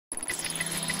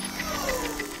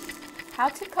How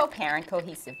to co-parent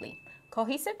cohesively.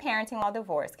 Cohesive parenting while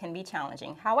divorced can be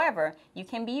challenging. However, you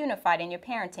can be unified in your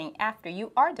parenting after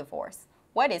you are divorced.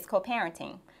 What is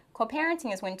co-parenting?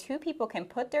 Co-parenting is when two people can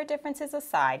put their differences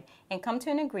aside and come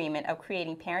to an agreement of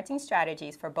creating parenting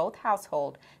strategies for both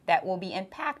households that will be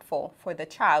impactful for the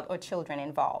child or children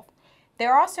involved.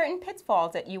 There are certain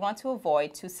pitfalls that you want to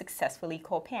avoid to successfully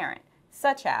co-parent,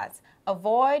 such as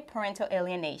avoid parental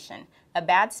alienation. A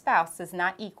bad spouse does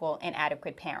not equal an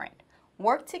adequate parent.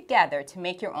 Work together to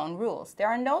make your own rules. There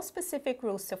are no specific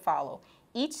rules to follow.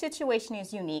 Each situation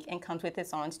is unique and comes with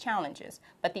its own challenges,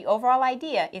 but the overall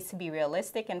idea is to be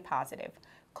realistic and positive.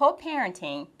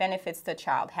 Co-parenting benefits the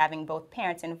child. Having both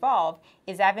parents involved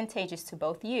is advantageous to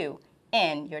both you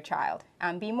and your child.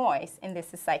 I'm B. Moyes, and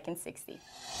this is Psych in 60.